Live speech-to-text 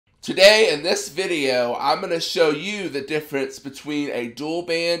Today in this video, I'm going to show you the difference between a dual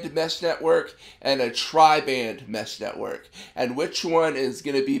band mesh network and a tri-band mesh network, and which one is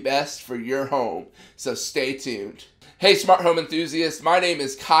going to be best for your home. So stay tuned. Hey smart home enthusiasts, my name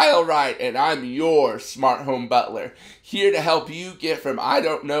is Kyle Wright and I'm your smart home butler, here to help you get from I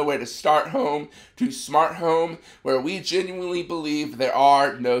don't know where to start home to smart home, where we genuinely believe there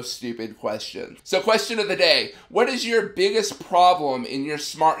are no stupid questions. So question of the day, what is your biggest problem in your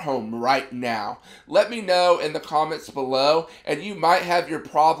smart home right now? Let me know in the comments below and you might have your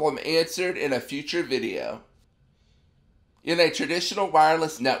problem answered in a future video. In a traditional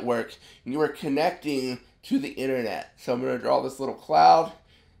wireless network, you are connecting to the internet. So I'm going to draw this little cloud,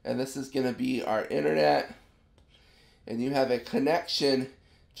 and this is going to be our internet. And you have a connection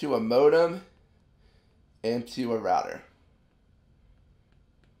to a modem and to a router.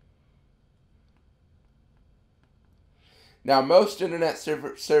 Now, most internet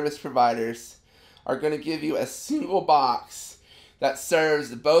service providers are going to give you a single box that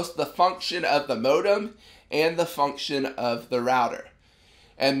serves both the function of the modem and the function of the router.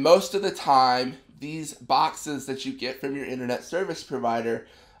 And most of the time, these boxes that you get from your internet service provider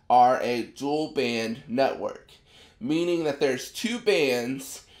are a dual band network, meaning that there's two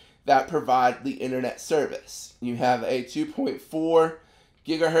bands that provide the internet service. You have a 2.4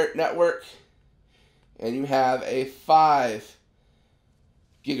 gigahertz network and you have a 5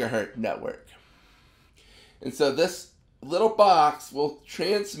 gigahertz network. And so this little box will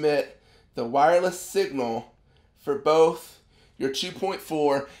transmit the wireless signal for both your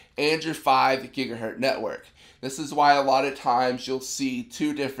 2.4 and your 5 gigahertz network. This is why a lot of times you'll see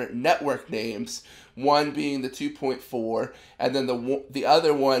two different network names, one being the 2.4 and then the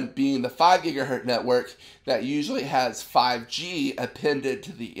other one being the 5 gigahertz network that usually has 5G appended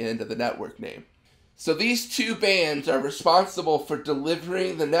to the end of the network name. So these two bands are responsible for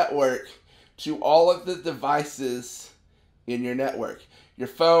delivering the network to all of the devices in your network. Your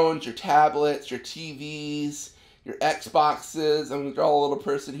phones, your tablets, your TVs, your Xboxes. I'm going to draw a little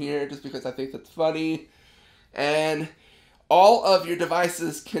person here just because I think that's funny. And all of your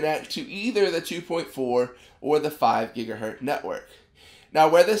devices connect to either the 2.4 or the 5 gigahertz network. Now,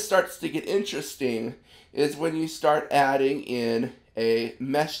 where this starts to get interesting is when you start adding in a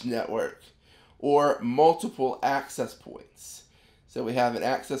mesh network or multiple access points. So we have an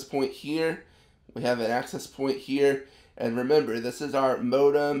access point here, we have an access point here, and remember, this is our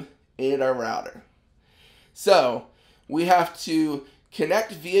modem and our router. So we have to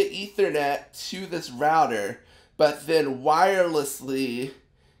connect via Ethernet to this router, but then wirelessly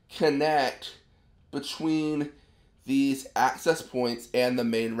connect between these access points and the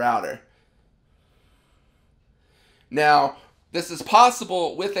main router. Now, this is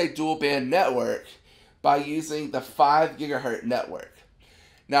possible with a dual band network by using the 5 gigahertz network.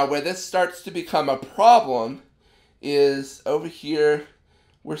 Now, where this starts to become a problem is over here,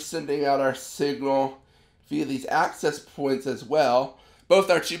 we're sending out our signal via these access points as well. Both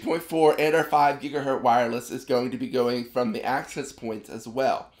our 2.4 and our 5 gigahertz wireless is going to be going from the access points as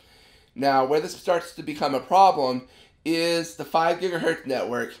well. Now, where this starts to become a problem is the 5 gigahertz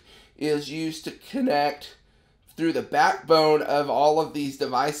network is used to connect through the backbone of all of these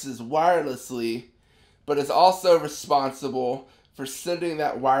devices wirelessly, but is also responsible for sending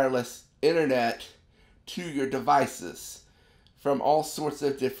that wireless internet to your devices from all sorts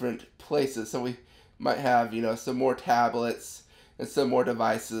of different places. So we might have, some more tablets and some more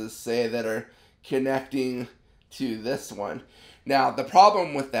devices, say, that are connecting to this one. Now, the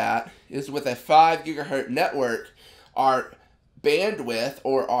problem with that is with a 5 gigahertz network, our bandwidth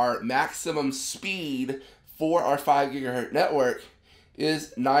or our maximum speed for our 5 gigahertz network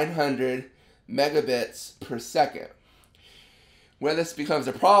is 900 megabits per second. Where this becomes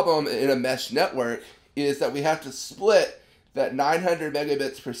a problem in a mesh network is that we have to split that 900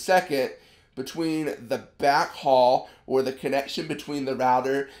 megabits per second between the backhaul or the connection between the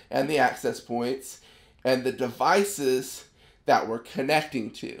router and the access points and the devices that we're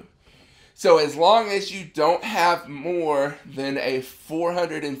connecting to. So as long as you don't have more than a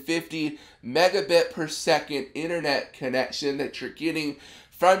 450 megabit per second internet connection that you're getting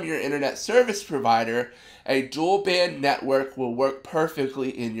from your internet service provider, a dual band network will work perfectly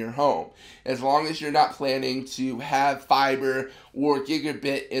in your home, as long as you're not planning to have fiber or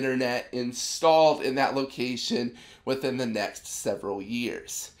gigabit internet installed in that location within the next several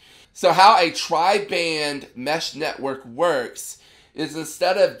years. So how a tri-band mesh network works is,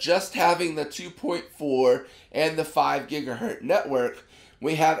 instead of just having the 2.4 and the 5 gigahertz network,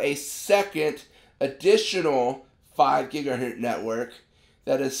 we have a second additional 5 gigahertz network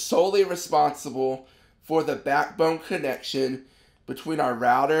that is solely responsible for the backbone connection between our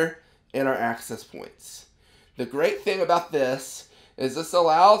router and our access points. The great thing about this is this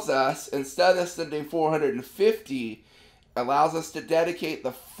allows us, instead of sending 450, allows us to dedicate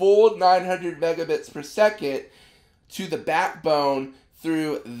the full 900 megabits per second to the backbone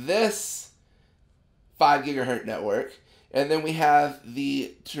through this 5 gigahertz network. And then we have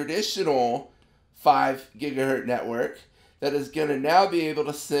the traditional 5 gigahertz network that is going to now be able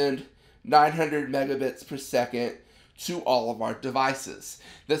to send 900 megabits per second to all of our devices.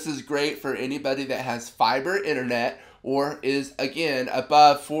 This is great for anybody that has fiber internet or is, again,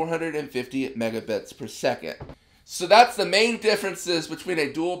 above 450 megabits per second. So that's the main differences between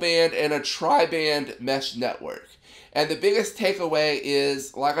a dual band and a tri-band mesh network. And the biggest takeaway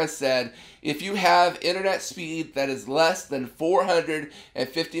is, like I said, if you have internet speed that is less than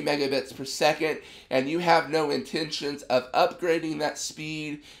 450 megabits per second and you have no intentions of upgrading that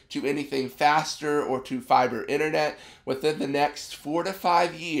speed to anything faster or to fiber internet within the next 4 to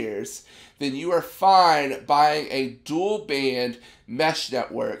 5 years, then you are fine buying a dual band mesh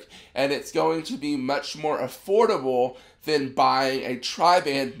network, and it's going to be much more affordable than buying a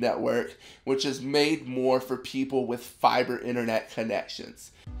tri-band network, which is made more for people with fiber internet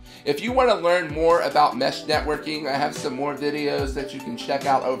connections. If you want to learn more about mesh networking, I have some more videos that you can check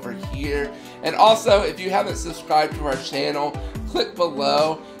out over here. And also, if you haven't subscribed to our channel, click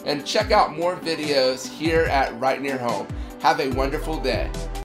below and check out more videos here at Right Near Home. Have a wonderful day.